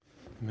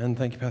Amen.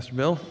 Thank you, Pastor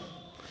Bill.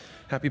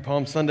 Happy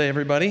Palm Sunday,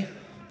 everybody.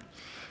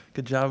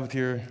 Good job with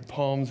your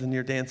palms and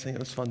your dancing. It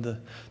was fun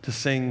to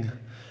sing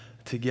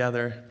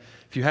together.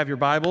 If you have your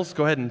Bibles,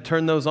 go ahead and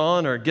turn those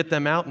on or get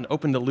them out and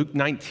open to Luke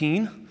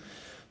 19.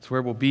 That's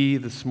where we'll be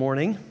this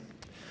morning.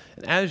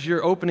 And as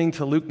you're opening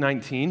to Luke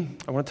 19,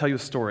 I want to tell you a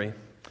story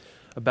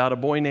about a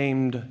boy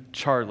named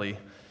Charlie.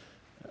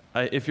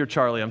 If you're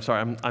Charlie, I'm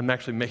sorry, I'm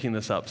actually making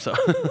this up. So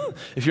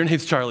if your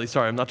name's Charlie,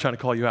 sorry, I'm not trying to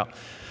call you out.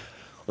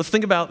 Let's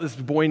think about this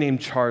boy named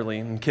Charlie.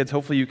 And kids,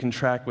 hopefully you can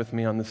track with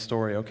me on this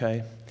story,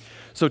 okay?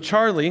 So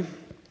Charlie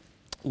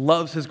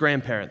loves his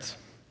grandparents.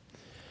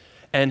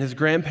 And his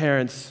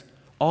grandparents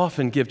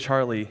often give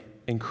Charlie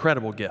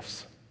incredible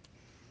gifts.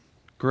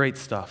 Great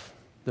stuff.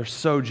 They're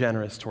so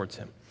generous towards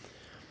him.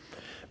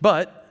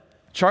 But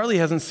Charlie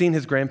hasn't seen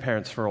his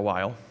grandparents for a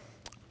while.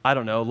 I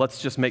don't know, let's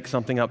just make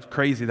something up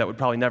crazy that would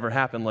probably never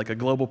happen, like a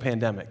global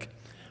pandemic,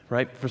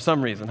 right? For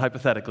some reason,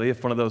 hypothetically,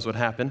 if one of those would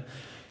happen,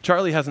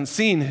 Charlie hasn't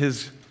seen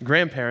his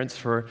grandparents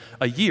for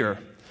a year.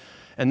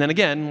 And then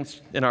again,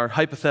 in our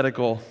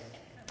hypothetical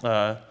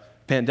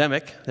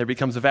pandemic, there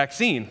becomes a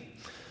vaccine.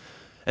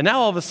 And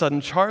now all of a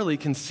sudden, Charlie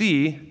can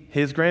see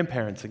his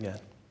grandparents again.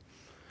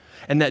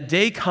 And that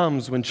day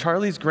comes when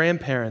Charlie's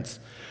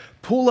grandparents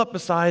pull up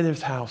beside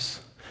his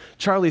house.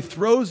 Charlie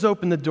throws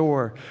open the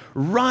door,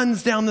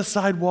 runs down the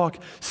sidewalk,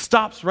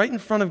 stops right in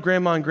front of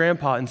Grandma and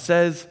Grandpa and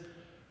says,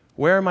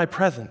 "Where are my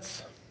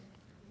presents?"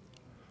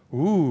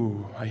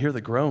 Ooh, I hear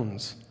the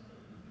groans.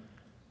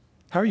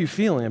 How are you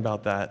feeling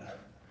about that?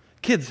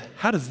 Kids,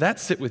 how does that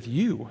sit with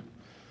you?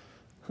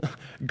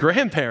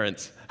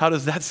 Grandparents, how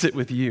does that sit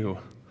with you?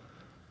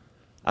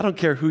 I don't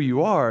care who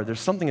you are.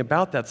 There's something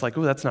about that's like,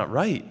 oh, that's not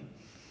right.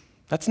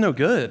 That's no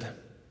good.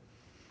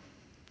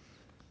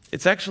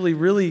 It's actually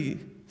really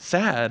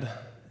sad.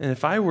 And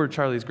if I were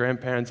Charlie's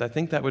grandparents, I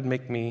think that would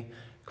make me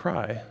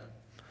cry.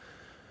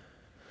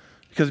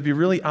 Because it'd be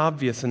really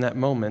obvious in that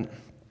moment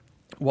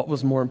what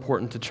was more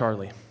important to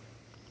Charlie.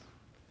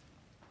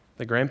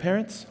 The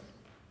grandparents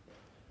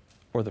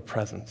or the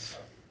presents?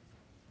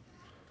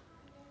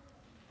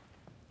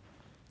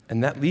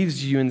 And that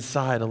leaves you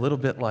inside a little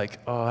bit like,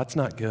 oh, that's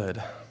not good.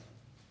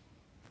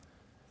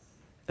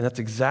 And that's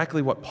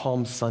exactly what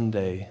Palm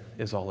Sunday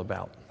is all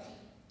about.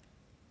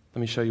 Let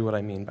me show you what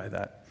I mean by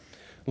that.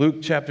 Luke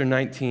chapter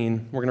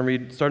 19, we're going to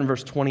read, start in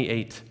verse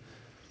 28.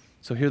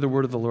 So hear the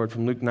word of the Lord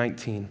from Luke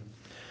 19.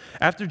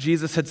 After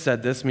Jesus had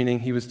said this,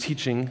 meaning he was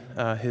teaching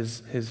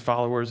his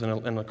followers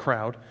and a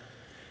crowd,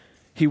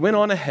 he went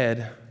on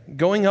ahead,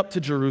 going up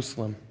to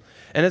Jerusalem.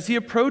 And as he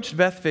approached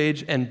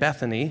Bethphage and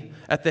Bethany,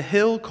 at the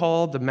hill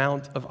called the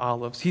Mount of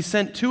Olives, he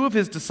sent two of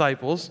his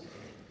disciples,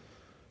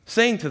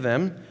 saying to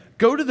them,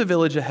 "Go to the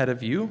village ahead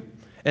of you,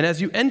 and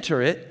as you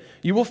enter it,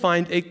 you will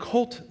find a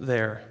colt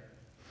there,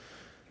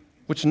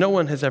 which no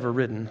one has ever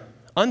ridden.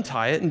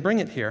 Untie it and bring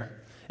it here.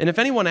 And if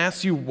anyone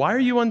asks you, 'Why are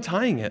you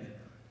untying it?'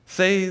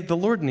 say, 'The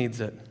Lord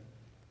needs it.'"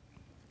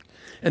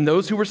 And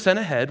those who were sent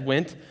ahead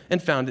went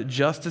and found it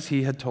just as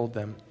he had told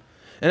them.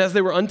 And as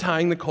they were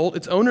untying the colt,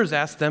 its owners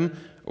asked them,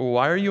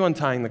 "Why are you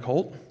untying the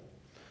colt?"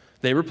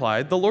 They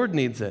replied, "The Lord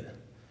needs it."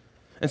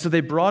 And so they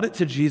brought it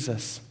to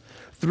Jesus,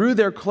 threw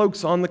their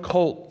cloaks on the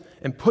colt,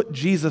 and put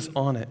Jesus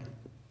on it.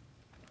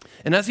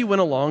 And as he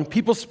went along,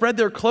 people spread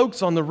their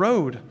cloaks on the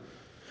road.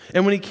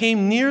 And when he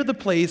came near the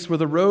place where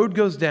the road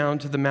goes down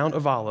to the Mount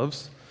of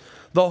Olives,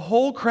 the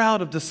whole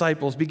crowd of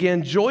disciples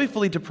began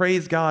joyfully to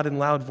praise God in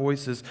loud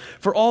voices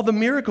for all the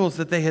miracles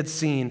that they had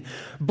seen.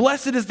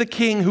 "Blessed is the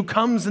King who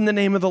comes in the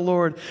name of the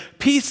Lord.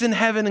 Peace in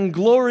heaven and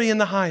glory in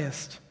the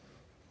highest."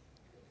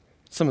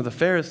 Some of the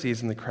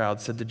Pharisees in the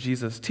crowd said to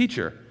Jesus,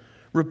 "Teacher,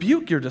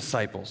 rebuke your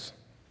disciples."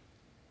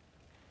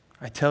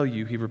 "I tell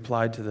you," he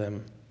replied to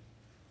them,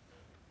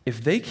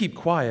 "if they keep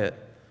quiet,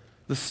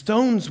 the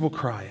stones will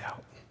cry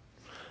out."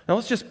 Now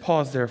let's just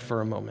pause there for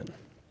a moment.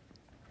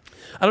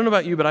 I don't know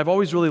about you, but I've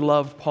always really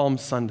loved Palm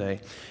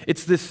Sunday.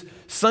 It's this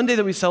Sunday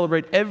that we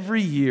celebrate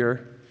every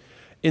year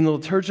in the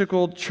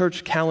liturgical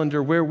church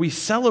calendar where we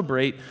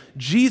celebrate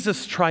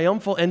Jesus'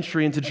 triumphal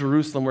entry into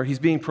Jerusalem where he's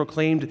being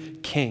proclaimed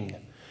king.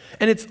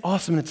 And it's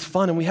awesome, and it's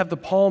fun, and we have the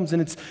palms,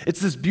 and it's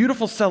this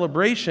beautiful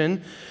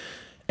celebration.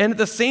 And at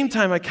the same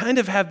time, I kind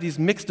of have these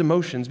mixed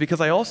emotions because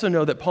I also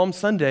know that Palm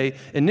Sunday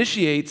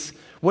initiates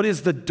what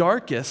is the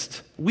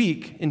darkest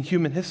week in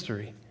human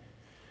history.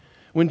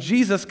 When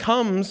Jesus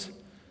comes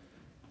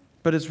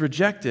but is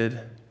rejected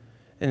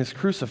and is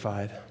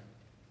crucified.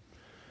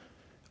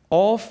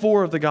 All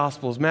four of the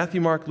Gospels,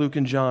 Matthew, Mark, Luke,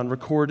 and John,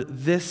 record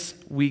this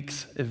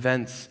week's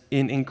events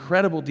in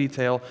incredible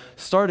detail,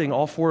 starting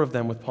all four of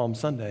them with Palm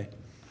Sunday.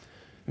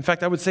 In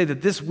fact, I would say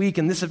that this week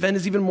and this event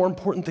is even more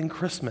important than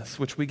Christmas,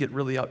 which we get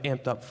really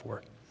amped up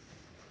for.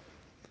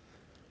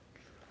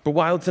 But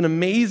while it's an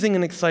amazing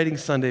and exciting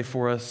Sunday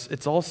for us,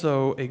 it's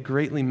also a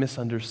greatly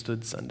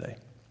misunderstood Sunday.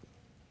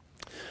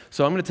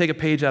 So I'm going to take a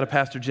page out of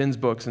Pastor Jin's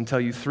books and tell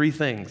you three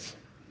things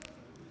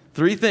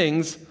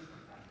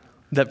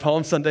that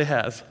Palm Sunday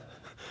has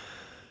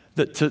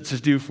to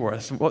do for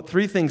us.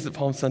 Three things that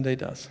Palm Sunday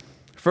does.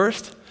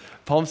 First,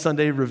 Palm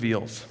Sunday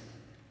reveals.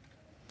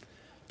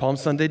 Palm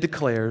Sunday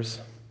declares,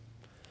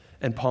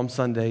 and Palm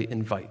Sunday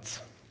invites.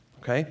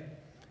 Okay?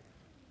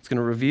 It's going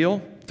to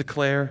reveal,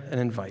 declare, and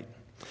invite.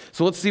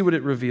 So let's see what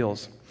it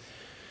reveals.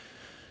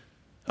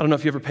 I don't know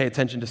if you ever pay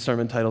attention to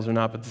sermon titles or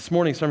not, but this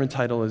morning's sermon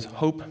title is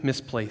Hope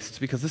Misplaced,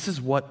 because this is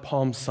what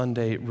Palm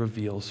Sunday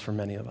reveals for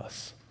many of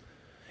us,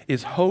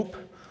 is hope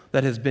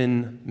that has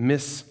been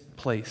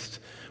misplaced.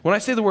 When I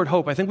say the word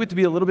hope, I think we have to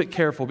be a little bit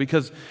careful,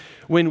 because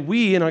when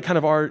we, in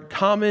our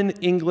common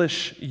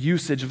English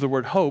usage of the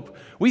word hope,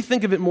 we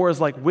think of it more as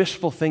like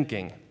wishful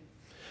thinking.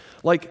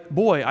 Like,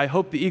 boy, I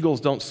hope the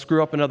Eagles don't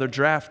screw up another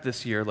draft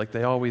this year like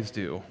they always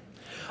do.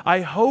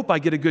 I hope I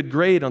get a good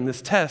grade on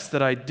this test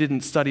that I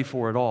didn't study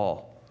for at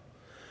all.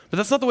 But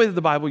that's not the way that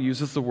the Bible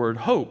uses the word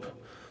hope.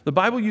 The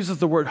Bible uses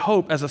the word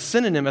hope as a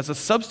synonym, as a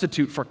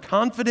substitute for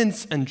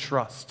confidence and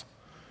trust.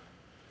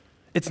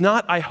 It's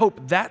not, I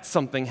hope that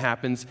something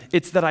happens.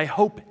 It's that I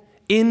hope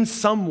in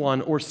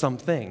someone or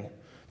something.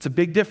 It's a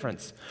big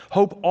difference.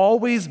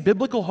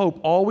 Biblical hope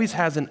always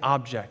has an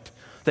object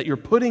that you're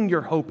putting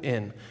your hope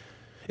in.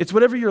 It's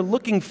whatever you're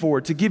looking for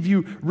to give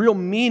you real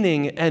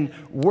meaning and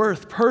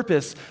worth,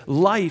 purpose,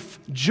 life,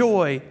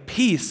 joy,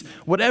 peace.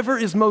 Whatever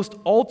is most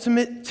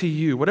ultimate to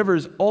you, whatever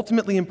is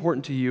ultimately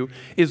important to you,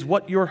 is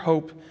what your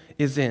hope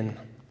is in.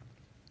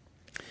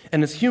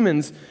 And as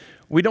humans,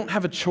 we don't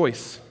have a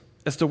choice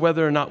as to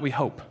whether or not we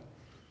hope.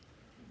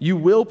 You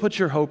will put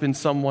your hope in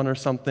someone or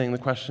something. The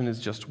question is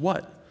just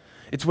what?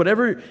 It's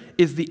whatever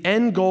is the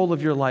end goal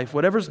of your life,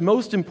 whatever's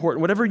most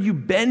important, whatever you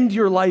bend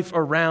your life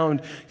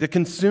around that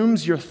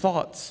consumes your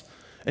thoughts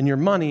and your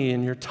money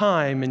and your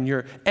time and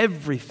your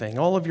everything,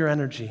 all of your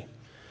energy.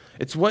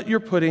 It's what you're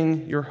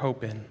putting your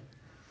hope in.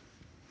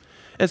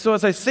 And so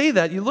as I say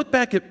that, you look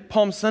back at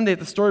Palm Sunday, at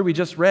the story we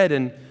just read,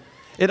 and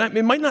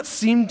it might not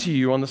seem to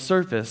you on the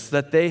surface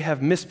that they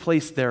have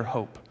misplaced their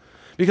hope.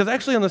 Because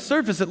actually on the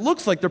surface, it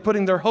looks like they're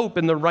putting their hope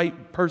in the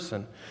right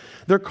person.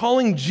 They're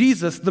calling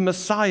Jesus the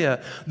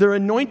Messiah. They're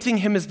anointing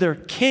him as their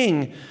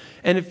king.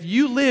 And if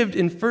you lived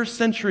in first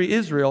century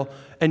Israel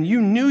and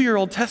you knew your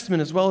Old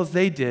Testament as well as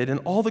they did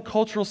and all the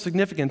cultural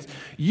significance,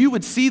 you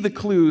would see the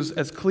clues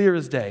as clear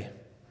as day.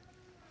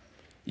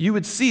 You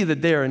would see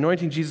that they are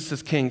anointing Jesus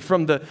as king.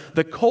 From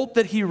the colt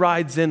that he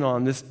rides in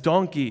on, this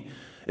donkey,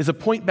 is a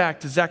point back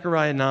to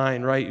Zechariah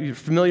 9, right? You're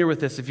familiar with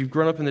this if you've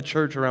grown up in the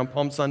church around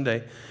Palm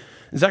Sunday.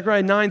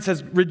 Zechariah 9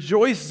 says,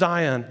 "Rejoice,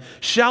 Zion.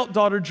 Shout,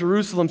 daughter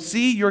Jerusalem.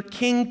 See, your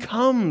king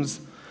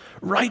comes,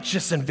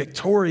 righteous and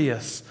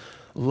victorious,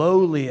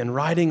 lowly and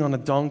riding on a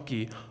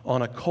donkey,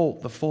 on a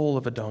colt, the foal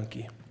of a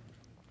donkey."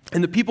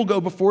 And the people go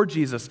before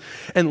Jesus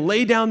and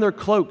lay down their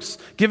cloaks,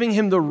 giving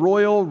him the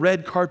royal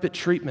red carpet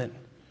treatment.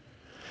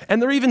 And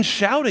they're even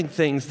shouting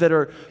things that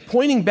are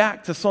pointing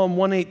back to Psalm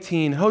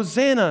 118.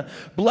 Hosanna,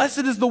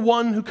 blessed is the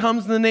one who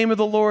comes in the name of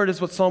the Lord,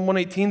 is what Psalm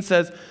 118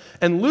 says.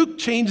 And Luke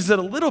changes it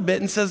a little bit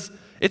and says,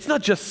 it's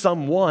not just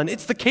someone,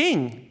 it's the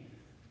king.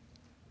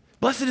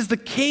 Blessed is the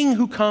king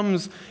who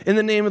comes in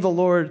the name of the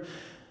Lord.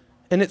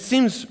 And it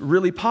seems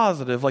really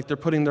positive, like they're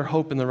putting their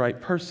hope in the right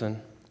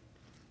person.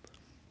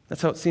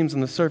 That's how it seems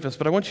on the surface.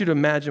 But I want you to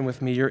imagine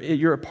with me,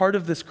 you're a part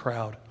of this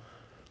crowd.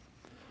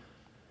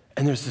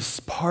 And there's this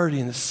party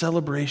and this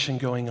celebration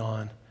going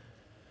on.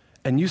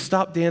 And you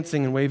stop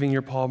dancing and waving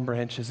your palm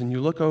branches and you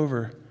look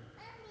over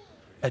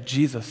at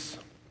Jesus,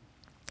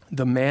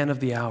 the man of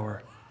the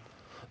hour,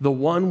 the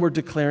one we're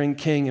declaring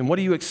king. And what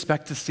do you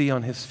expect to see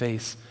on his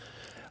face?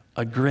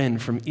 A grin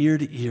from ear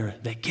to ear.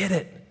 They get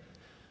it.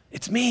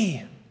 It's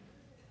me.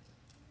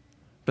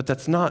 But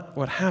that's not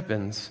what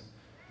happens.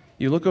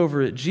 You look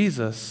over at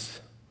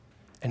Jesus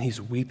and he's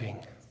weeping.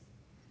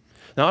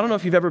 Now, I don't know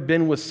if you've ever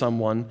been with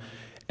someone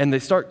and they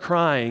start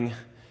crying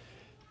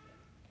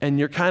and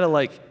you're kind of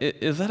like,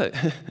 is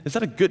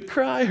that a good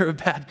cry or a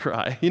bad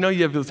cry? You know,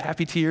 you have those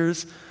happy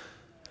tears.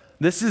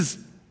 This is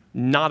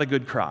not a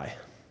good cry,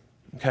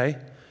 okay?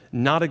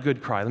 Not a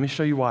good cry. Let me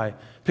show you why.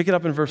 Pick it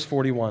up in verse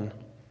 41.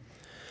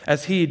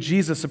 As he,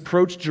 Jesus,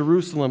 approached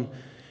Jerusalem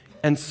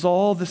and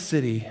saw the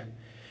city,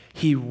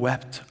 he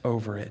wept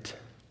over it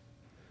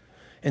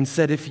and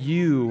said, if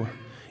you,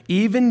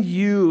 even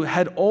you,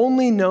 had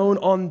only known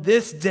on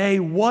this day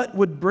what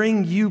would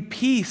bring you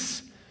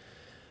peace,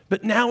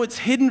 but now it's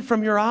hidden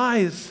from your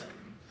eyes.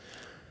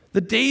 The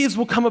days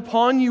will come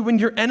upon you when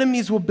your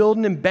enemies will build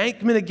an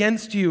embankment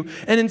against you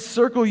and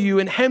encircle you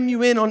and hem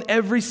you in on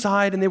every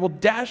side, and they will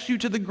dash you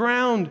to the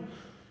ground,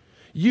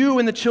 you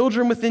and the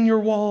children within your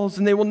walls,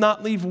 and they will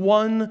not leave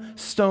one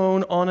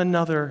stone on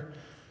another,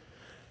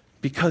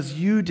 because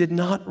you did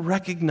not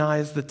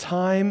recognize the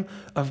time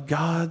of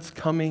God's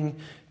coming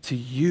to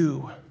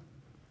you.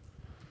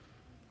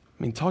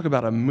 I mean, talk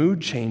about a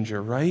mood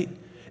changer, right?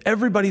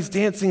 Everybody's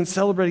dancing and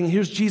celebrating.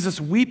 Here's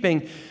Jesus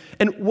weeping.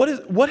 And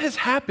what has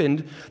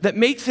happened that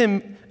makes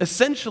him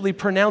essentially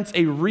pronounce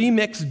a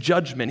remix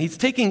judgment? He's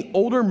taking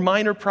older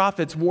minor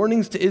prophets'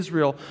 warnings to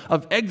Israel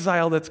of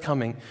exile that's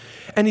coming,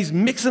 and he's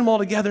mixing them all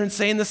together and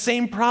saying the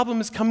same problem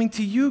is coming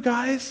to you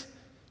guys.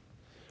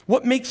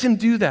 What makes him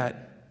do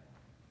that?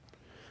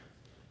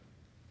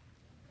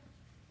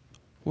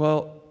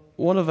 Well,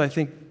 one of, I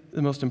think,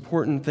 the most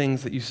important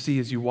things that you see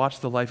as you watch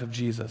the life of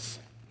Jesus,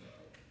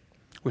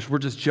 which we're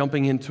just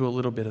jumping into a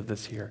little bit of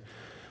this here.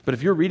 But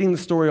if you're reading the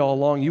story all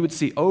along, you would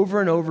see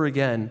over and over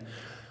again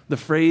the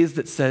phrase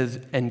that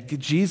says, and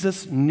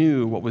Jesus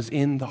knew what was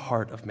in the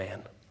heart of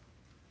man.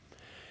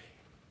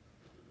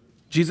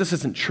 Jesus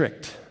isn't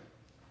tricked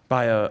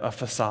by a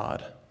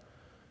facade.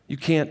 You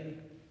can't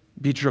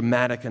be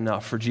dramatic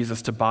enough for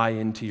Jesus to buy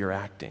into your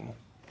acting.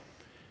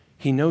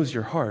 He knows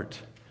your heart,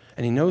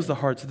 and he knows the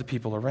hearts of the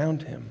people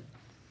around him.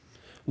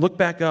 Look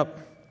back up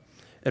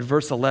at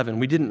verse 11.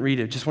 We didn't read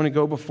it. Just want to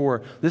go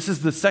before. This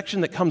is the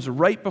section that comes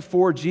right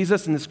before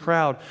Jesus and this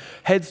crowd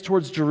heads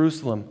towards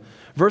Jerusalem.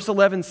 Verse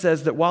 11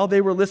 says that while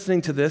they were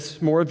listening to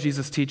this, more of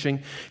Jesus'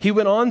 teaching, he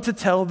went on to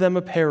tell them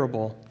a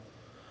parable.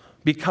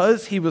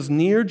 Because he was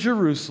near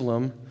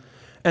Jerusalem,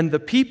 and the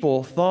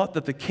people thought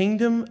that the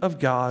kingdom of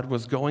God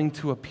was going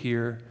to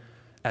appear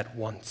at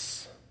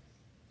once.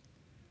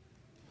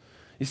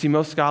 You see,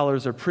 most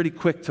scholars are pretty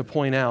quick to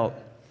point out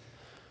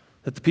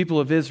that the people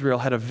of Israel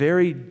had a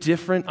very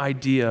different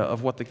idea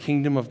of what the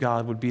kingdom of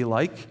God would be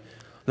like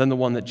than the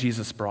one that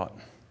Jesus brought.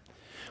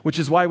 Which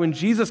is why when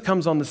Jesus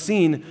comes on the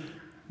scene,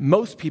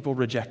 most people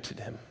rejected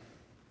him.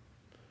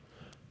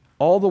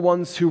 All the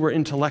ones who were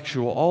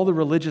intellectual, all the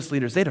religious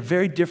leaders, they had a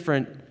very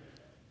different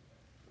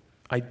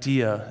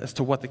idea as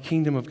to what the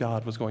kingdom of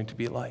God was going to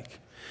be like.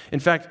 In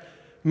fact,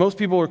 most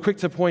people were quick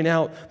to point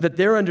out that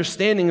their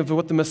understanding of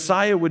what the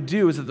Messiah would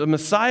do is that the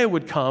Messiah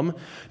would come,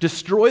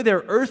 destroy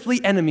their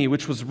earthly enemy,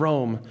 which was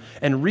Rome,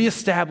 and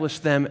reestablish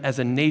them as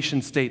a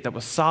nation state that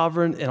was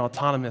sovereign and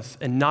autonomous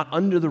and not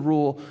under the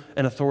rule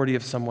and authority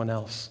of someone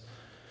else.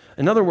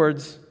 In other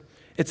words,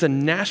 it's a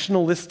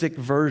nationalistic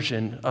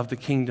version of the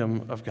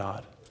kingdom of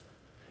God.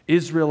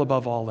 Israel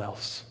above all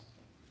else.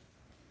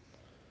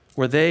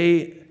 Where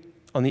they,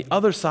 on the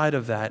other side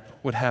of that,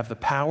 would have the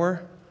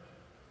power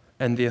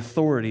and the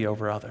authority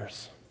over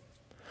others.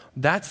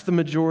 That's the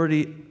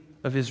majority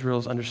of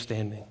Israel's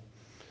understanding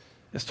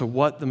as to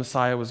what the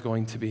Messiah was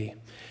going to be.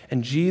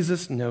 And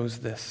Jesus knows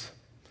this.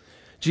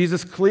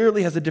 Jesus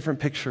clearly has a different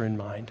picture in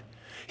mind.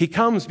 He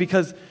comes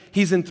because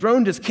he's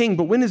enthroned as king,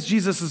 but when is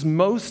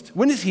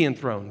he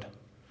enthroned?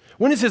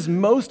 When is his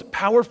most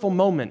powerful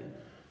moment?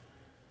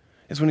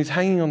 Is when he's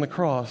hanging on the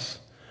cross,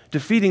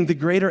 defeating the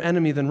greater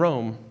enemy than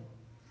Rome.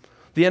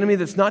 The enemy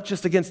that's not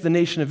just against the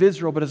nation of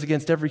Israel, but is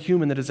against every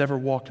human that has ever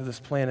walked this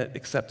planet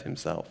except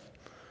himself.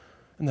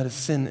 And that is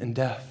sin and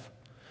death.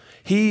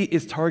 He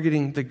is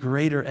targeting the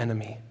greater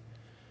enemy.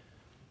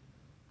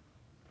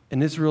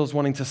 And Israel is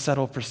wanting to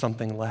settle for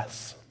something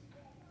less.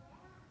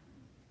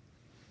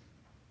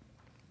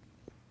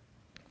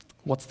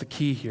 What's the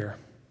key here?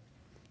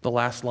 The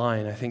last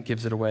line, I think,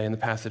 gives it away in the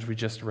passage we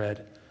just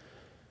read.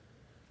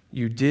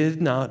 You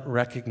did not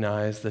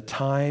recognize the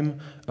time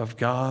of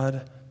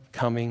God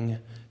coming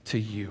to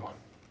you.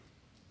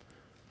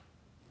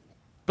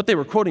 But they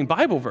were quoting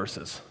Bible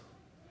verses.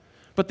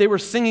 But they were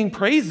singing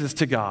praises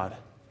to God.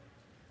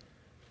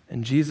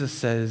 And Jesus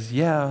says,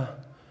 yeah,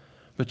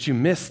 but you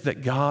missed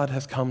that God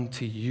has come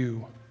to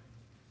you.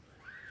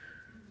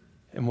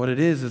 And what it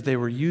is they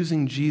were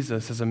using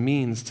Jesus as a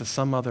means to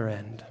some other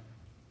end.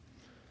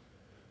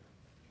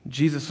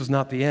 Jesus was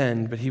not the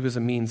end, but he was a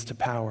means to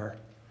power,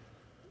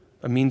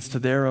 a means to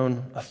their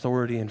own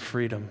authority and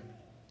freedom.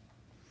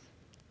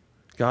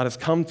 God has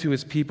come to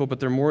his people, but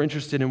they're more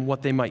interested in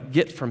what they might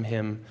get from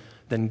him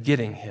than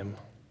getting him,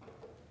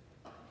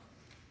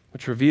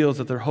 which reveals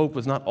that their hope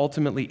was not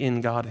ultimately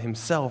in God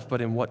himself, but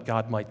in what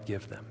God might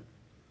give them.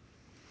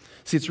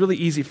 See, it's really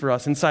easy for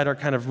us inside our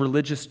kind of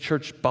religious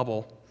church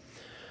bubble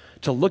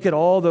to look at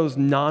all those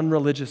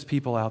non-religious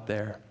people out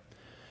there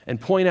and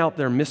point out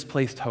their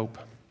misplaced hope.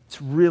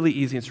 It's really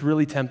easy. It's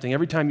really tempting.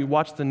 Every time you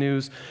watch the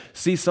news,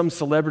 see some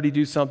celebrity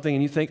do something,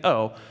 and you think,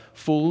 oh,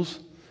 fools.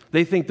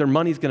 They think their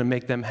money's going to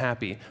make them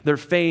happy. Their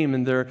fame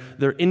and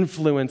their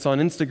influence on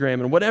Instagram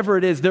and whatever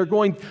it is, they're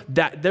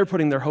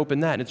putting their hope in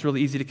that, and it's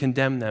really easy to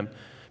condemn them.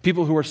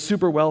 People who are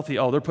super wealthy,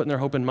 oh, they're putting their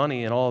hope in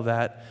money and all of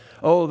that.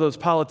 Oh, those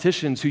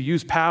politicians who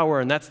use power,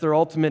 and that's their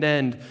ultimate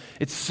end.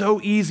 It's so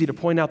easy to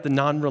point out the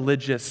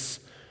non-religious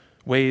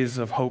ways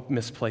of hope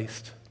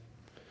misplaced.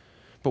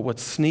 But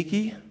what's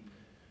sneaky,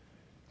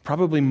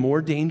 probably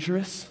more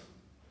dangerous,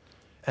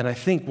 and I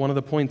think one of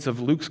the points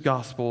of Luke's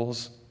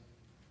Gospel's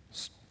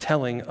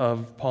telling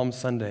of Palm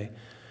Sunday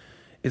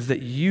is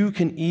that you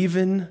can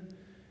even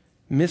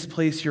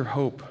misplace your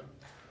hope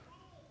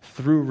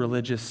through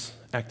religious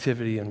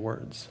activity and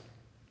words.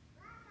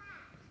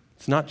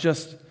 It's not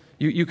just,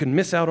 you can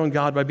miss out on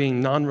God by being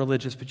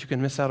non-religious, but you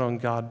can miss out on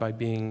God by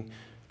being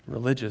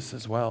religious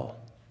as well.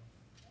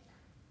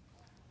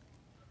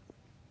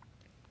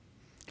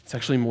 It's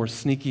actually more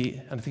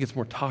sneaky, and I think it's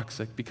more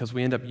toxic because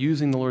we end up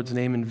using the Lord's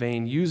name in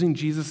vain, using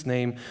Jesus'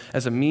 name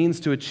as a means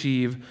to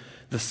achieve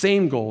the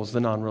same goal as the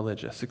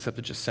non-religious, except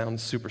it just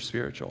sounds super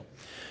spiritual.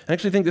 I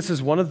actually think this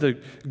is one of the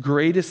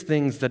greatest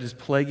things that is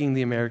plaguing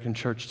the American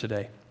church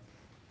today,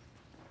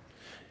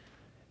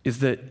 is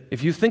that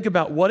if you think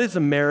about what is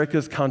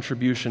America's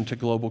contribution to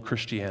global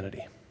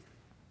Christianity,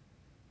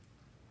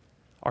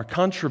 Our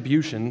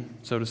contribution,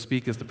 so to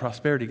speak, is the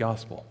prosperity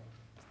gospel.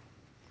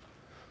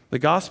 The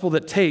gospel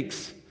that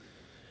takes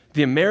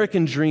the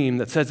American dream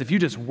that says if you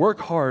just work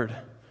hard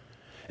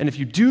and if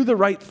you do the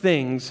right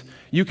things,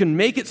 you can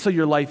make it so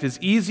your life is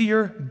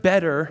easier,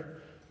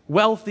 better,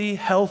 wealthy,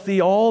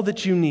 healthy, all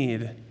that you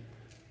need.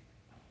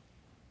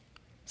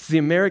 It's the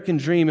American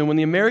dream. And when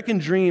the American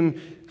dream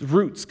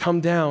roots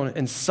come down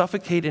and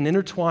suffocate and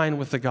intertwine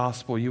with the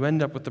gospel, you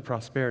end up with the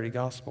prosperity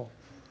gospel,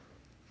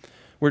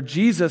 where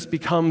Jesus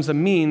becomes a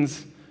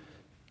means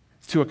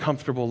to a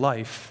comfortable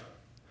life.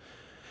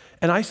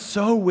 And I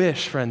so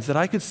wish, friends, that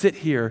I could sit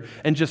here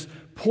and just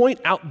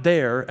point out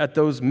there at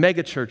those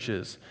mega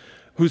churches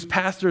whose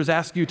pastors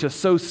ask you to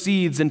sow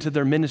seeds into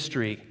their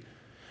ministry.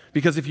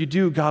 Because if you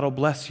do, God will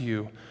bless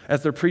you,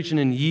 as they're preaching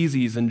in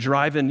Yeezys and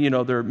driving,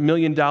 their $1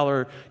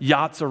 million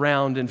yachts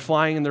around and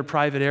flying in their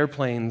private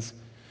airplanes.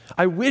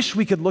 I wish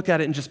we could look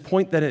at it and just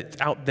point that it's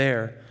out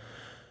there.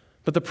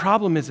 But the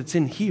problem is it's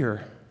in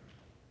here.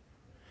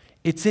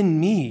 It's in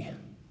me.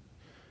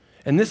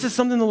 And this is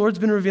something the Lord's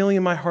been revealing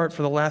in my heart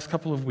for the last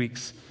couple of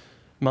weeks,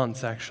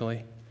 months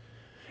actually,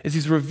 is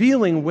He's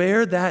revealing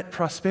where that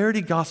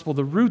prosperity gospel,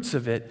 the roots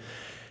of it,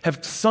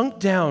 have sunk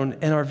down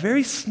and are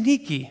very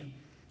sneaky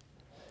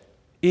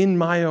in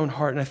my own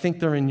heart, and I think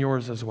they're in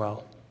yours as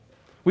well.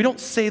 We don't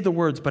say the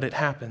words, but it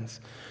happens.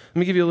 Let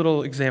me give you a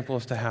little example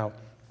as to how.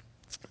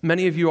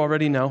 Many of you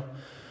already know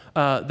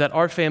that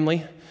our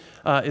family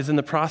is in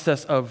the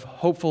process of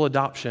hopeful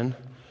adoption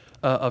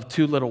of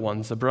two little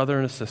ones, a brother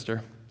and a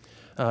sister.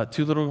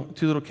 Two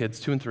little kids,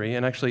 2 and 3,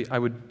 and actually I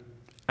would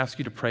ask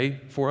you to pray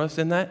for us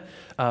in that.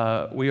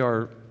 We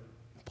are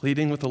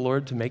pleading with the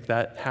Lord to make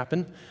that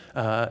happen,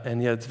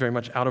 and it's very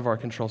much out of our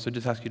control, so I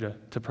just ask you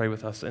to pray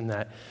with us in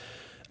that.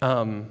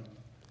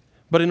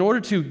 But in order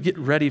to get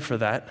ready for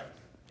that,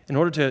 in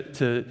order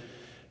to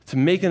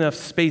make enough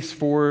space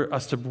for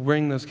us to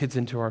bring those kids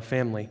into our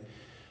family,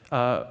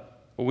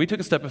 we took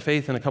a step of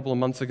faith and a couple of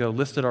months ago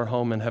listed our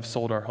home and have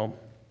sold our home.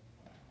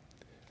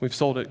 We've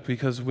sold it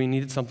because we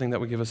needed something that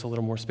would give us a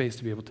little more space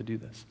to be able to do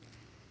this.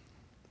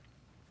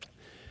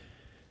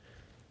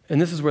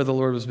 And this is where the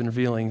Lord has been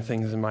revealing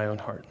things in my own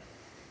heart.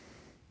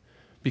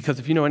 Because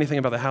if you know anything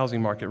about the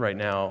housing market right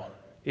now,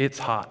 it's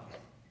hot.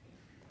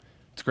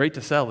 It's great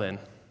to sell in,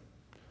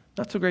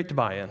 not so great to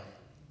buy in.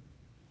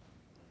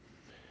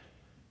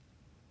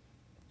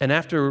 And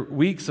after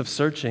weeks of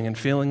searching and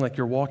feeling like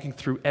you're walking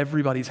through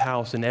everybody's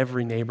house in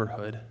every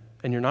neighborhood,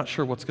 and you're not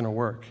sure what's going to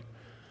work,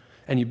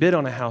 and you bid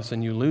on a house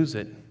and you lose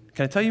it,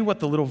 can I tell you what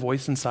the little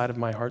voice inside of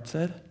my heart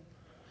said?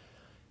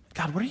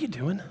 God, what are you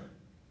doing?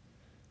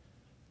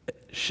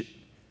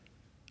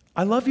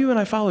 I love you and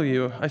I follow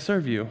you. I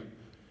serve you.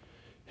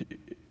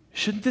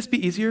 Shouldn't this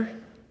be easier?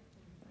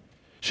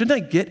 Shouldn't I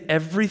get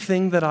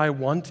everything that I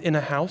want in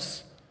a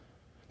house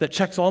that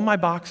checks all my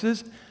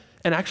boxes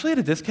and actually at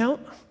a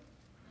discount?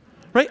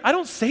 Right? I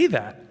don't say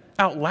that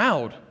out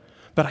loud,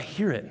 but I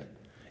hear it.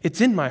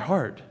 It's in my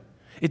heart.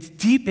 It's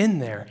deep in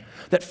there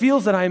that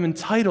feels that I am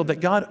entitled, that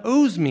God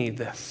owes me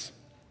this.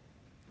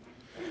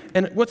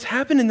 And what's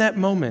happened in that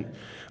moment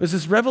was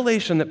this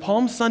revelation that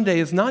Palm Sunday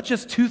is not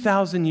just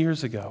 2,000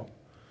 years ago,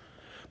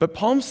 but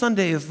Palm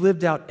Sunday is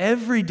lived out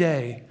every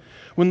day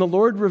when the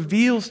Lord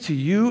reveals to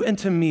you and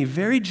to me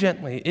very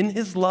gently in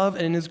His love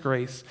and in His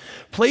grace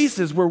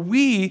places where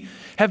we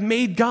have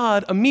made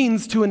God a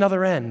means to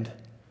another end,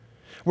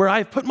 where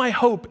I've put my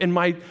hope in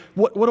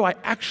what do I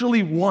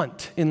actually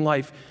want in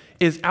life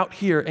is out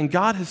here, and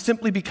God has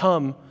simply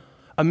become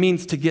a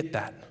means to get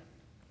that.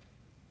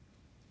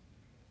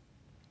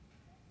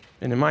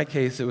 And in my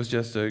case, it was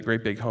just a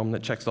great big home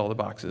that checks all the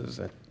boxes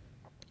at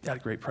a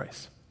great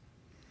price.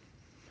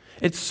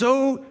 It's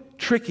so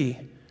tricky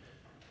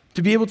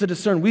to be able to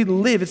discern. We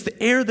live, it's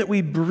the air that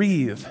we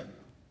breathe.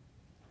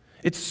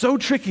 It's so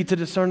tricky to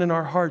discern in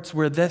our hearts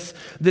where this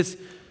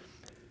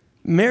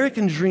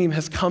American dream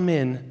has come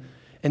in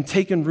and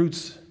taken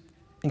roots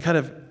and kind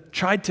of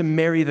tried to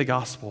marry the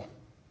gospel.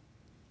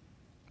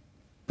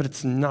 But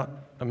it's not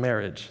a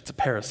marriage, it's a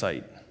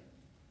parasite.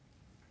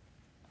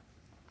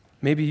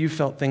 Maybe you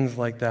felt things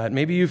like that.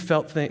 Maybe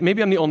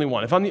I'm the only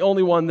one. If I'm the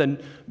only one,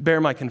 then bear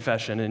my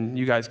confession and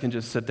you guys can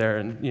just sit there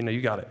and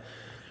you got it.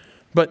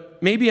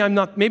 But maybe I'm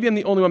not, maybe I'm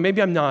the only one,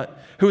 maybe I'm not,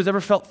 who has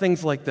ever felt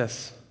things like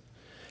this.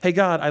 Hey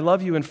God, I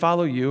love you and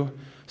follow you,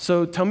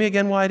 so tell me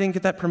again why I didn't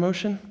get that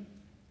promotion.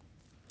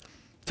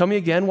 Tell me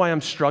again why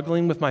I'm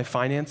struggling with my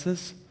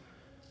finances.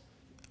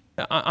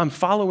 I'm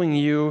following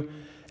you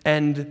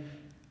and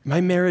my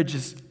marriage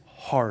is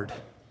hard.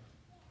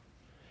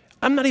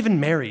 I'm not even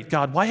married.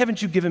 God, why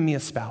haven't you given me a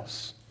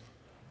spouse?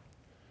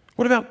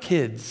 What about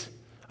kids?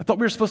 I thought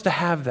we were supposed to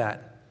have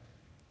that.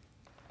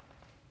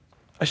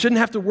 I shouldn't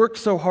have to work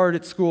so hard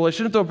at school. I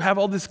shouldn't have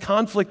all this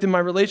conflict in my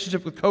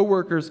relationship with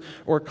coworkers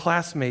or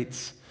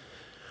classmates.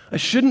 I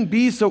shouldn't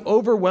be so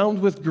overwhelmed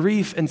with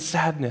grief and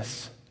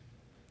sadness.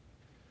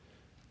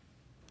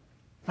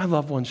 My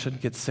loved ones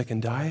shouldn't get sick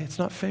and die. It's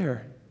not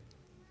fair.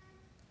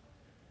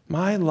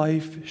 My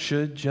life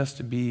should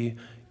just be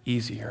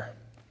easier.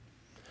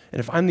 And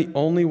if I'm the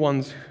only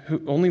one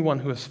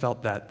who has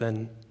felt that,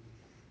 then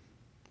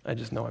I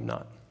just know I'm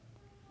not.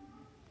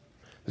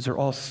 These are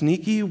all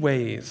sneaky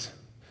ways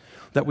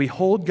that we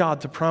hold God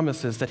to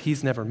promises that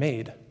he's never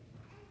made.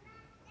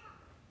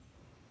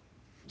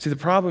 See, the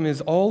problem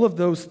is all of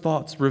those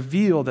thoughts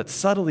reveal that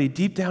subtly,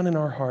 deep down in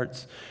our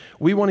hearts,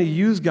 we want to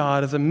use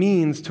God as a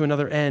means to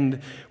another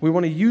end. We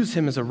want to use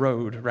him as a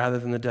road rather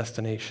than the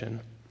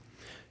destination.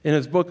 In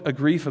his book, A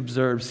Grief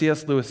Observed,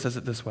 C.S. Lewis says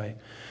it this way.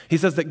 He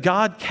says that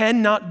God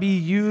cannot be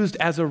used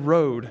as a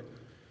road.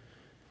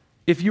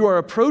 If you are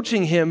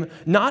approaching him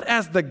not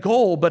as the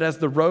goal, but as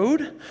the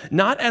road,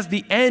 not as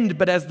the end,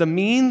 but as the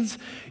means,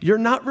 you're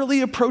not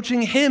really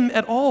approaching him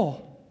at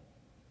all.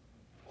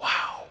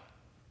 Wow.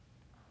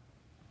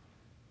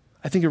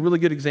 I think a really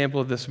good example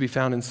of this would be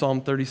found in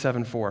Psalm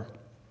 37:4.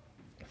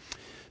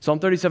 Psalm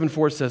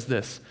 37:4 says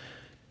this.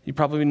 You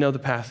probably know the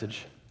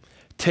passage.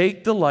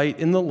 Take delight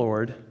in the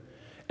Lord,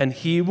 and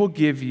he will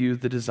give you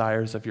the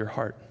desires of your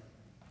heart.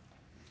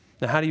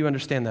 Now, how do you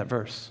understand that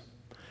verse?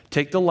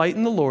 Take delight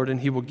in the Lord,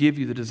 and he will give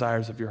you the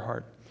desires of your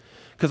heart.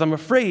 Because I'm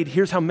afraid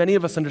here's how many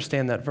of us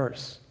understand that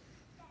verse.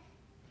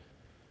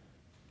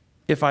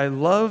 If I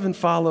love and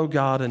follow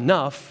God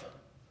enough,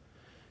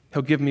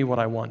 he'll give me what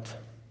I want,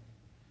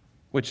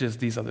 which is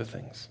these other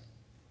things.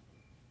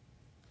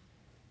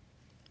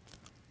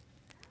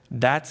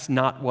 That's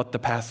not what the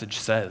passage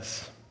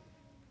says.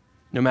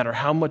 No matter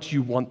how much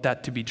you want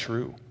that to be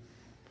true.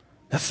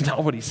 That's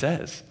not what he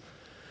says.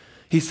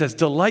 He says,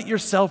 delight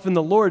yourself in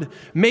the Lord.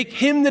 Make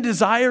him the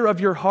desire of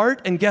your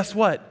heart. And guess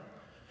what?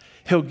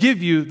 He'll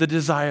give you the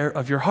desire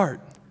of your heart,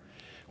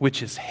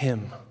 which is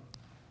him.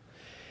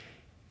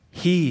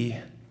 He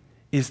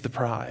is the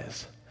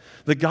prize.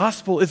 The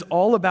gospel is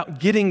all about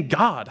getting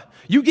God.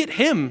 You get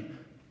him.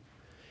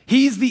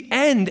 He's the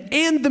end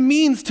and the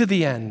means to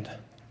the end.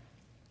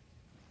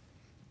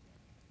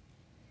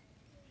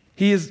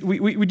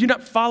 We do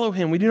not follow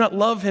him. We do not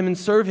love him and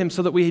serve him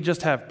so that we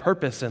just have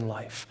purpose in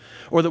life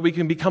or that we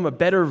can become a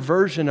better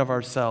version of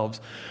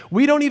ourselves.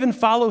 We don't even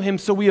follow him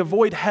so we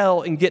avoid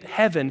hell and get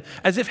heaven,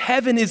 as if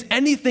heaven is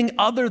anything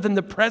other than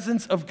the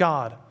presence of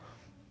God.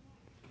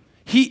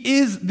 He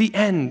is the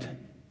end.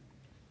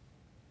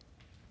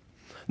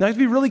 Now, I have to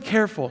be really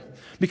careful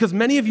because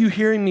many of you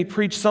hearing me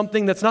preach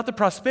something that's not the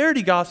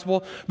prosperity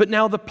gospel, but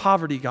now the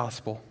poverty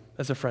gospel,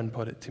 as a friend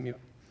put it to me.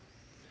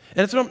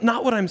 And it's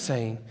not what I'm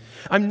saying.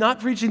 I'm not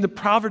preaching the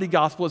poverty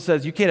gospel that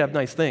says you can't have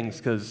nice things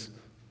because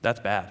that's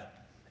bad.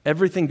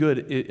 Everything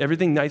good,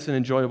 everything nice and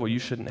enjoyable you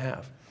shouldn't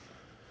have.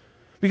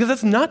 Because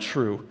that's not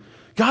true.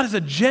 God is a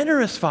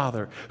generous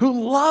father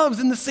who loves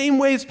in the same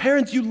way as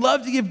parents. You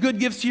love to give good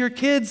gifts to your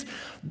kids.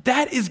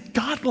 That is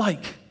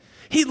godlike.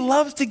 He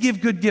loves to give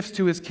good gifts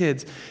to his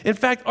kids. In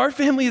fact, our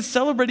family is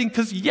celebrating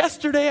because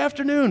yesterday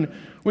afternoon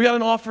we got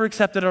an offer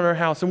accepted on our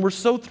house and we're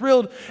so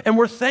thrilled and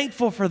we're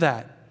thankful for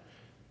that.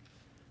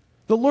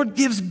 The Lord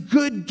gives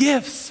good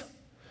gifts.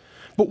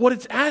 But what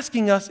it's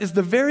asking us is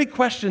the very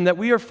question that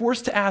we are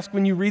forced to ask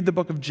when you read the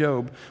book of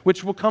Job,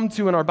 which we'll come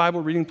to in our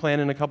Bible reading plan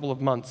in a couple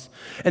of months.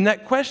 And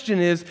that question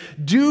is,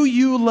 do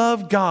you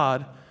love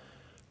God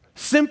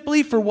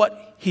simply for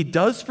what he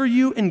does for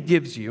you and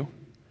gives you,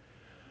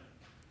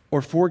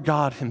 or for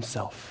God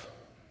himself?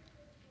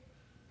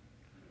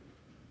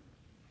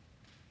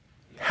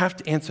 You have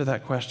to answer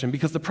that question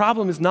because the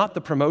problem is not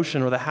the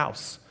promotion or the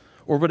house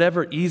or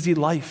whatever easy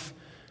life.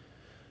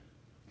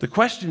 The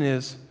question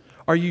is,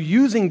 are you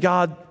using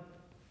God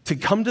to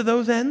come to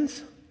those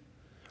ends?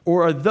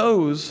 Or are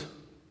those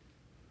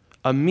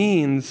a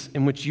means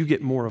in which you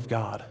get more of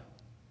God?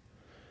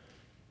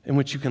 In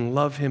which you can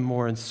love him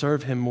more and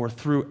serve him more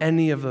through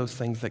any of those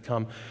things that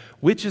come?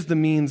 Which is the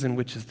means and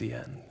which is the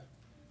end?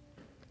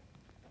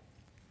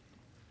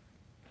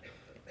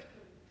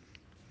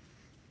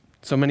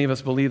 So many of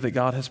us believe that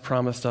God has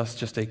promised us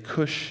just a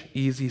cush,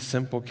 easy,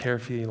 simple,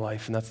 carefree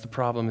life. And that's the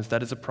problem, is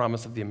that is a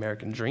promise of the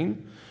American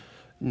dream,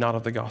 not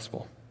of the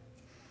gospel.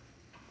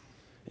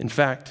 In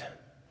fact,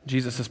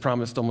 Jesus has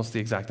promised almost the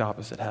exact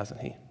opposite,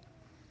 hasn't he?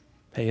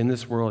 Hey, in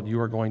this world, you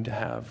are going to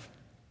have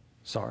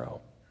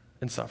sorrow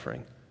and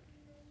suffering,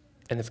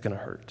 and it's going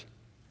to hurt.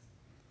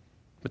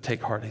 But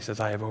take heart, he says,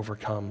 I have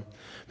overcome,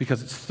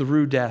 because it's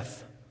through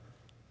death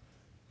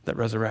that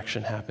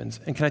resurrection happens.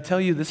 And can I tell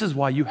you, this is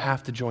why you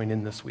have to join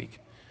in this week.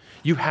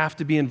 You have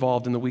to be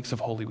involved in the weeks of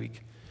Holy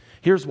Week.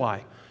 Here's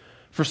why.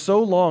 For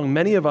so long,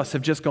 many of us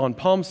have just gone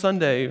Palm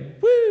Sunday,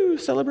 woo,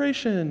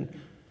 celebration.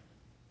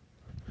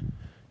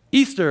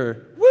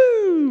 Easter,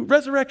 woo,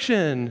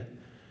 resurrection.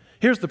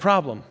 Here's the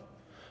problem.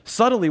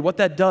 Subtly, what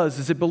that does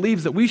is it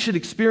believes that we should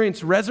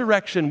experience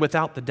resurrection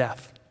without the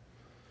death.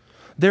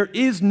 There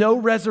is no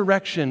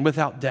resurrection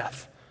without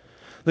death.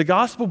 The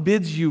gospel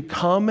bids you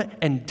come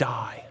and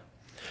die.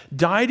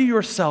 Die to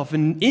yourself,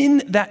 and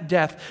in that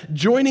death,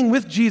 joining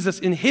with Jesus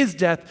in his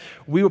death,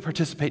 we will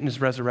participate in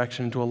his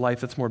resurrection into a life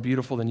that's more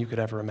beautiful than you could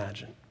ever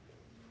imagine.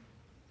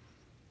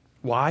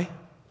 Why?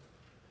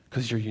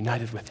 Because you're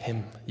united with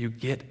him. You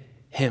get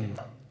him.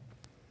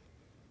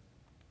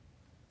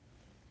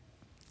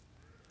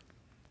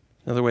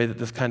 Another way that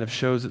this kind of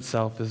shows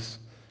itself is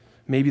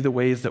maybe the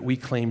ways that we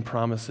claim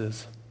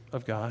promises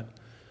of God.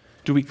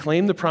 Do we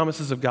claim the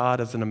promises of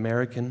God as an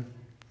American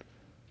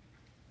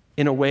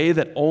in a way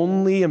that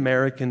only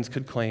Americans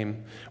could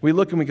claim? We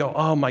look and we go,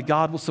 oh, my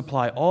God will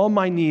supply all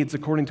my needs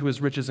according to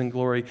his riches and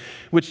glory,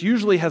 which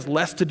usually has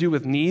less to do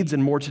with needs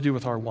and more to do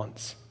with our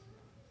wants.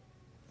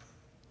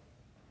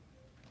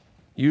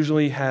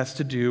 Usually has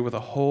to do with a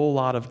whole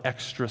lot of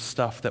extra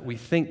stuff that we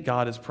think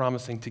God is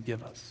promising to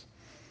give us.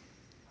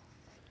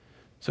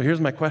 So here's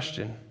my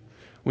question.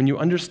 When you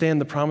understand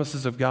the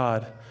promises of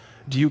God,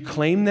 do you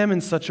claim them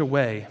in such a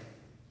way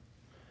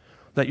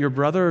that your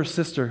brother or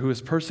sister who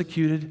is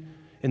persecuted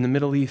in the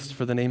Middle East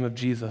for the name of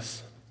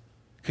Jesus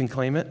can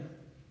claim it?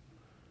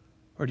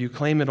 Or do you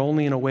claim it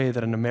only in a way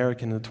that an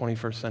American in the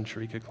 21st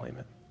century could claim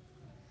it?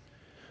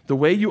 The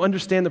way you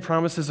understand the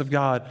promises of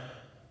God,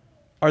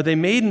 are they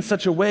made in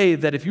such a way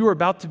that if you were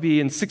about to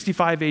be in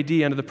 65 AD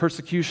under the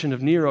persecution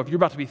of Nero, if you're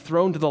about to be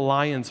thrown to the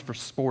lions for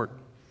sport,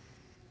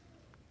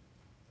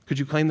 could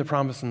you claim the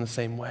promise in the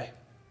same way?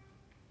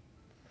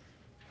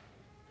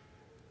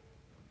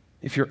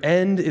 If your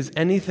end is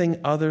anything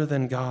other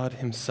than God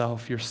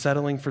himself, you're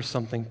settling for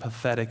something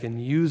pathetic and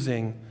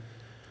using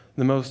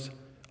the most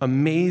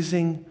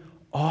amazing,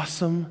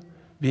 awesome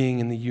being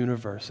in the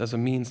universe as a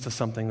means to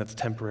something that's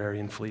temporary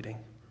and fleeting.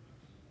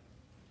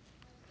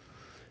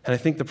 And I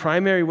think the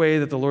primary way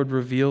that the Lord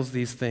reveals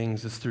these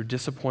things is through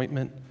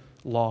disappointment,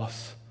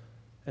 loss,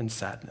 and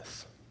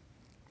sadness.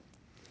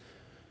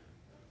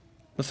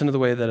 Listen to the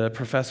way that a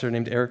professor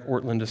named Eric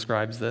Ortland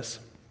describes this.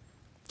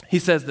 He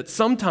says that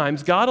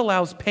sometimes God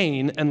allows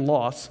pain and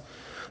loss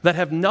that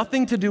have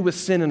nothing to do with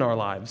sin in our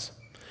lives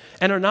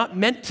and are not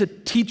meant to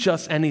teach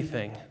us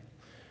anything.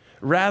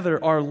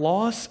 Rather, our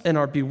loss and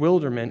our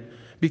bewilderment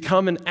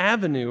become an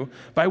avenue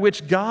by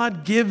which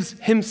God gives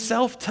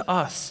himself to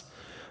us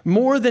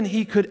more than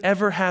he could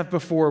ever have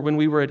before when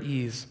we were at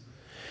ease.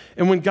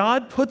 And when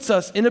God puts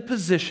us in a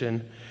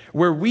position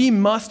where we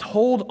must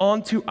hold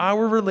on to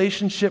our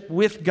relationship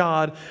with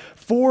God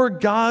for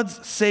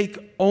God's sake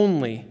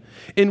only,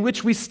 in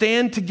which we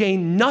stand to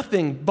gain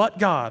nothing but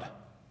God,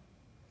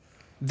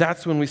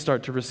 that's when we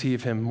start to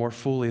receive him more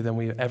fully than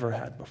we ever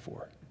had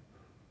before.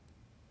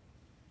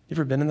 You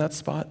ever been in that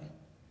spot?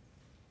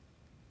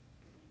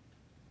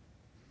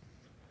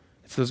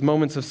 It's those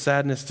moments of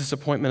sadness,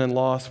 disappointment, and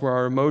loss where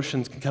our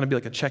emotions can kind of be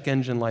like a check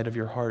engine light of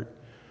your heart.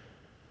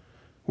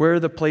 Where are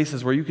the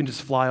places where you can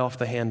just fly off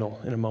the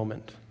handle in a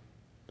moment?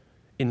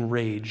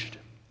 Enraged.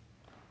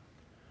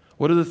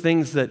 What are the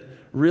things that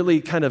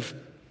really kind of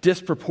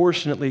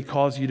disproportionately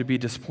cause you to be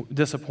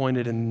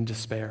disappointed and in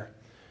despair?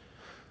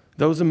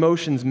 Those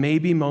emotions may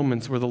be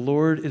moments where the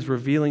Lord is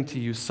revealing to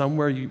you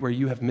somewhere where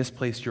you have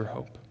misplaced your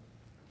hope.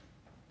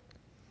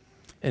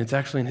 And it's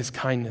actually in his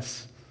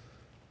kindness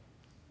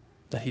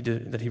that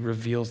he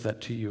reveals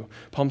that to you.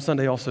 Palm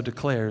Sunday also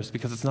declares,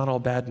 because it's not all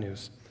bad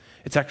news,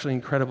 it's actually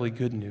incredibly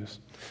good news.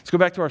 Let's go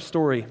back to our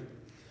story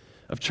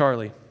of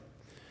Charlie.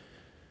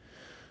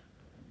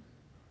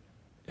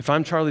 If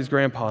I'm Charlie's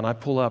grandpa and I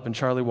pull up and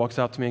Charlie walks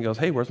out to me and goes,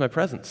 hey, where's my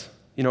presents?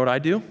 You know what I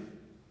do?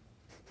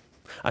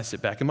 I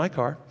sit back in my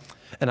car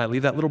and I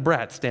leave that little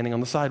brat standing on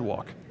the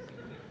sidewalk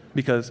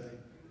because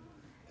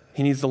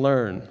he needs to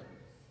learn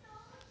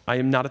I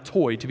am not a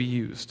toy to be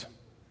used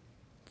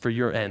for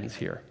your ends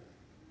here.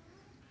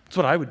 That's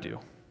what I would do.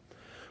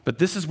 But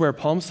this is where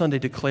Palm Sunday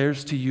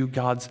declares to you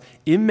God's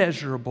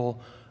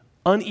immeasurable,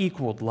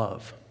 unequaled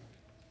love.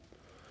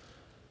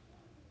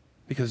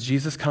 Because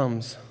Jesus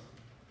comes,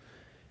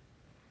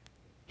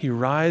 he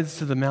rides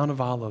to the Mount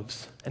of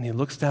Olives, and he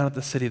looks down at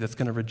the city that's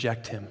going to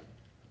reject him.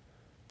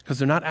 Because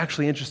they're not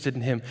actually interested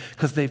in him,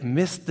 because they've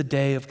missed the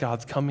day of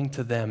God's coming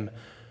to them.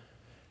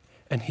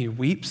 And he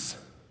weeps,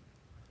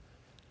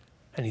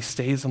 and he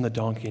stays on the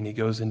donkey, and he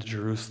goes into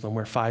Jerusalem,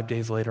 where 5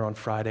 days later on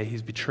Friday,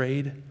 he's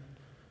betrayed,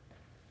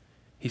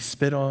 he's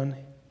spit on,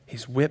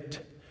 he's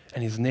whipped,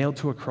 and he's nailed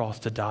to a cross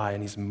to die,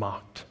 and he's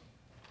mocked.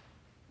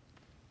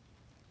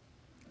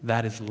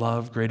 That is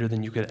love greater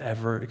than you could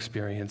ever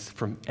experience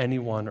from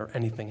anyone or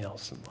anything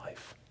else in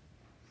life.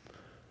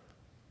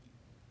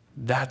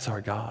 That's our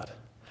God.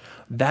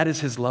 That is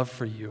his love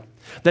for you.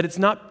 That it's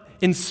not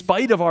in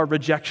spite of our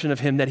rejection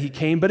of him that he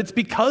came, but it's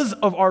because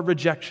of our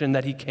rejection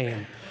that he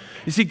came.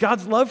 You see,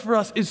 God's love for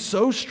us is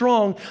so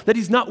strong that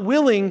he's not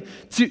willing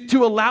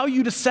to allow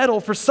you to settle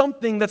for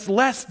something that's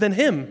less than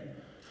him.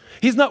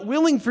 He's not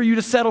willing for you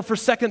to settle for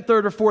second,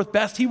 third, or fourth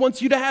best. He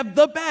wants you to have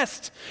the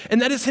best,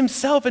 and that is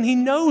himself, and he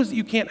knows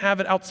you can't have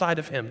it outside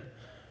of him,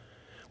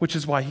 which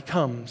is why he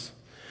comes.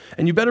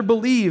 And you better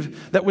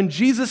believe that when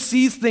Jesus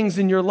sees things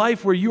in your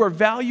life where you are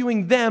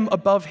valuing them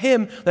above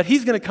him, that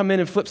he's going to come in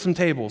and flip some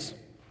tables.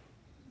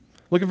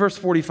 Look at verse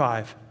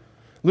 45.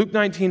 Luke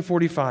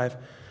 19:45.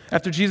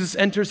 After Jesus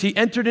enters, he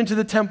entered into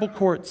the temple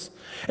courts,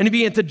 and he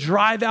began to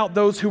drive out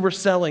those who were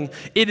selling.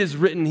 It is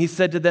written, he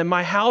said to them,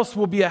 my house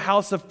will be a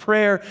house of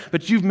prayer,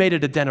 but you've made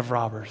it a den of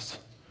robbers.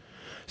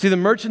 See, the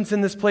merchants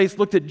in this place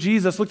looked at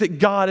Jesus, looked at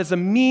God as a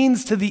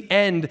means to the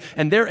end,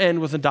 and their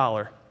end was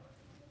 $1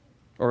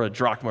 or a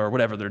drachma or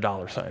whatever their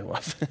dollar sign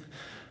was,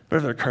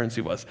 whatever their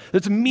currency was.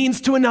 It's a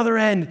means to another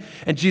end.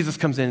 And Jesus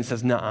comes in and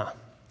says, nuh-uh.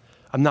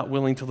 I'm not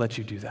willing to let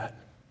you do that.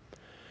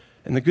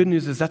 And the good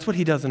news is that's what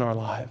he does in our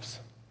lives.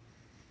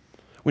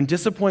 When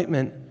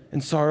disappointment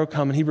and sorrow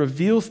come and he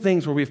reveals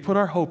things where we've put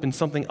our hope in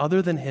something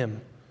other than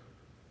him,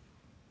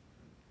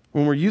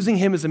 when we're using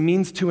him as a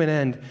means to an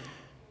end,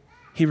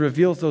 he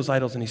reveals those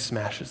idols and he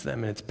smashes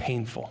them, and it's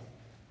painful.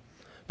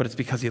 But it's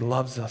because he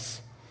loves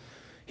us.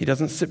 He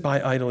doesn't sit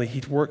by idly.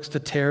 He works to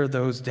tear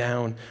those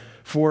down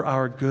for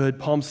our good.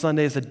 Palm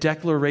Sunday is a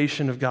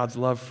declaration of God's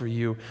love for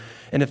you.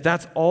 And if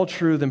that's all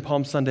true, then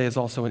Palm Sunday is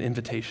also an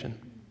invitation.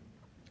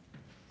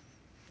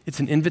 It's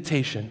an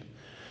invitation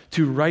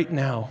to right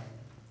now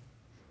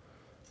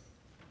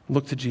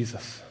look to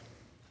Jesus.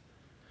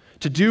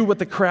 To do what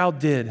the crowd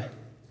did,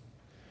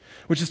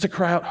 which is to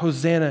cry out,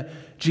 Hosanna,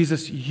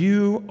 Jesus,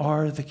 you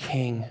are the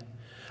King.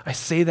 I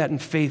say that in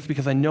faith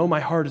because I know my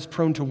heart is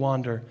prone to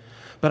wander,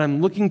 but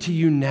I'm looking to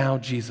you now,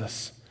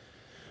 Jesus.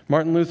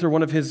 Martin Luther,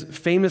 one of his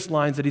famous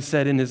lines that he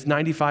said in his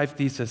 95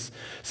 thesis,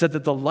 said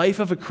that the life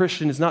of a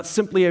Christian is not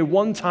simply a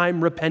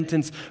one-time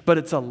repentance, but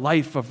it's a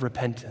life of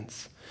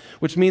repentance,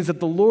 which means that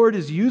the Lord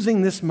is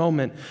using this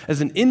moment as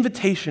an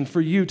invitation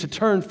for you to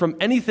turn from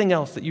anything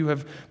else that you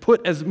have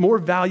put as more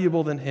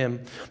valuable than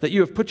him, that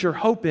you have put your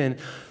hope in.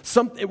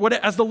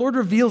 As the Lord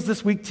reveals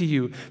this week to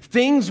you,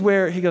 things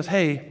where he goes,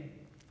 hey,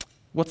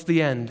 what's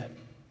the end?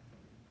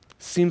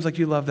 Seems like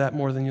you love that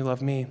more than you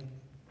love me.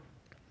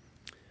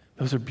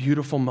 Those are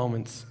beautiful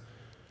moments,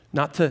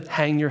 not to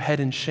hang your head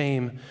in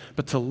shame,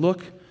 but to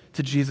look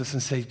to Jesus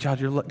and say, God,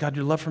 your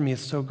love for me is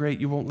so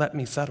great, you won't let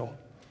me settle.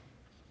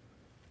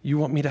 You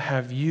want me to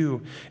have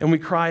you. And we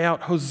cry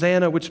out,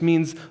 Hosanna, which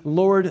means,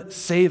 Lord,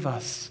 save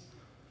us.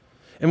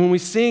 And when we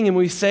sing and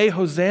we say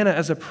Hosanna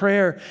as a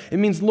prayer, it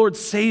means, Lord,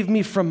 save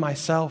me from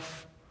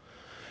myself.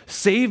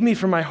 Save me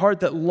from my heart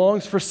that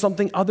longs for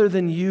something other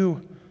than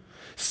you.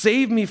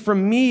 Save me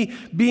from me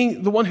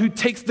being the one who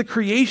takes the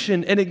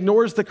creation and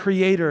ignores the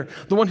creator,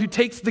 the one who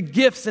takes the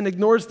gifts and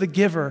ignores the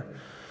giver.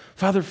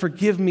 Father,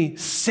 forgive me,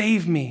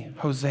 save me,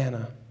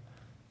 Hosanna.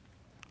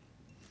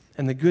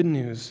 And the good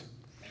news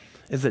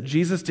is that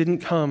Jesus didn't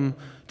come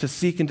to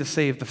seek and to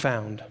save the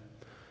found.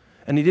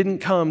 And he didn't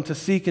come to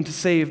seek and to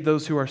save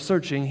those who are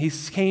searching. He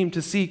came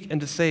to seek and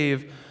to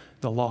save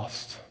the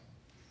lost.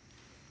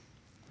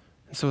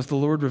 And so as the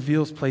Lord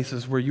reveals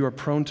places where you are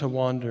prone to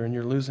wander and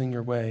you're losing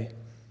your way,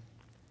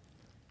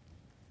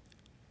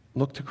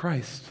 look to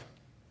Christ.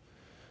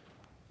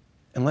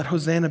 And let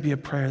Hosanna be a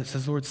prayer that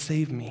says, Lord,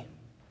 save me.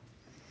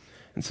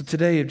 And so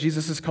today, if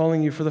Jesus is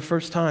calling you for the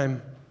first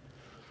time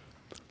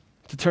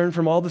to turn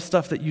from all the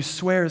stuff that you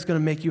swear is going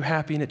to make you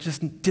happy and it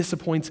just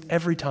disappoints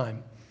every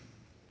time,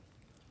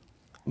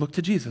 look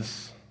to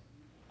Jesus.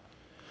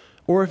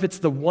 Or if it's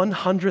the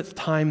 100th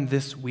time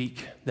this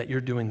week that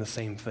you're doing the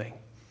same thing,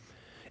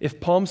 if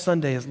Palm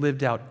Sunday is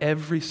lived out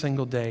every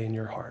single day in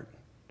your heart,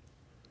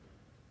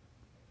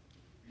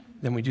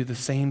 then we do the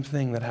same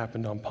thing that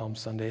happened on Palm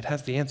Sunday. It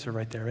has the answer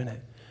right there in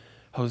it.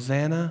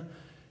 Hosanna,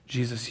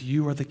 Jesus,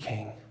 you are the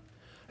King.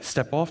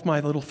 Step off my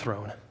little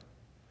throne.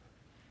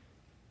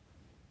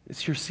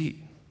 It's your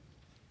seat.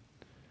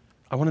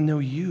 I want to know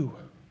you.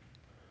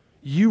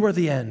 You are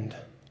the end.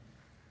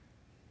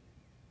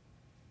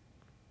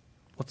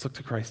 Let's look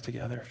to Christ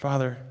together.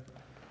 Father,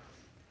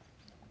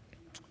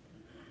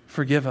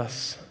 forgive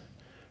us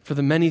for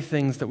the many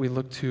things that we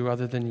look to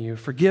other than you.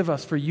 Forgive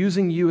us for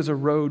using you as a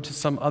road to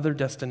some other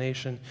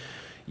destination.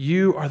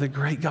 You are the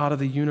great God of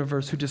the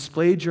universe who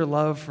displayed your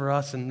love for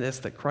us in this,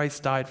 that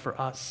Christ died for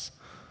us.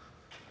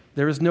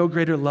 There is no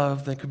greater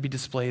love that could be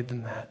displayed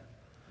than that.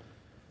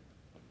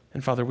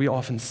 And Father, we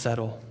often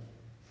settle.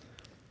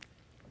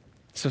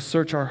 So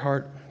search our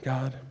heart,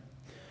 God.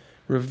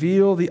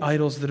 Reveal the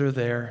idols that are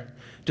there.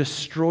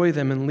 Destroy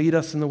them and lead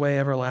us in the way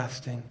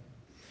everlasting.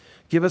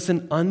 Give us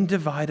an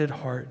undivided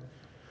heart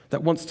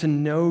that wants to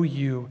know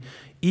you,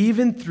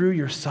 even through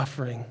your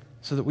suffering,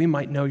 so that we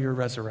might know your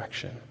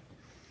resurrection.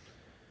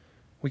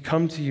 We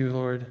come to you,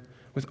 Lord,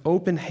 with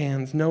open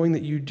hands, knowing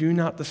that you do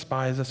not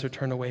despise us or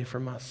turn away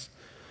from us.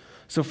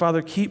 So,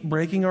 Father, keep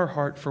breaking our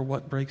heart for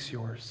what breaks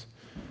yours,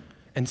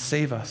 and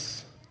save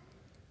us.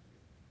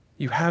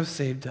 You have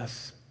saved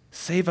us.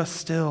 Save us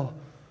still,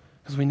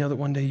 because we know that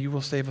one day you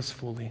will save us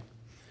fully,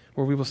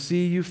 where we will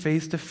see you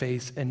face to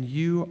face, and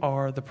you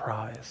are the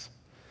prize.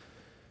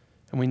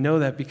 And we know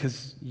that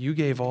because you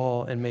gave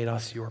all and made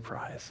us your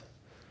prize.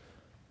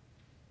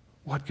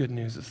 What good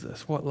news is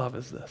this? What love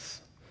is this?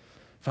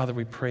 Father,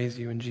 we praise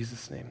you in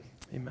Jesus' name.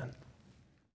 Amen.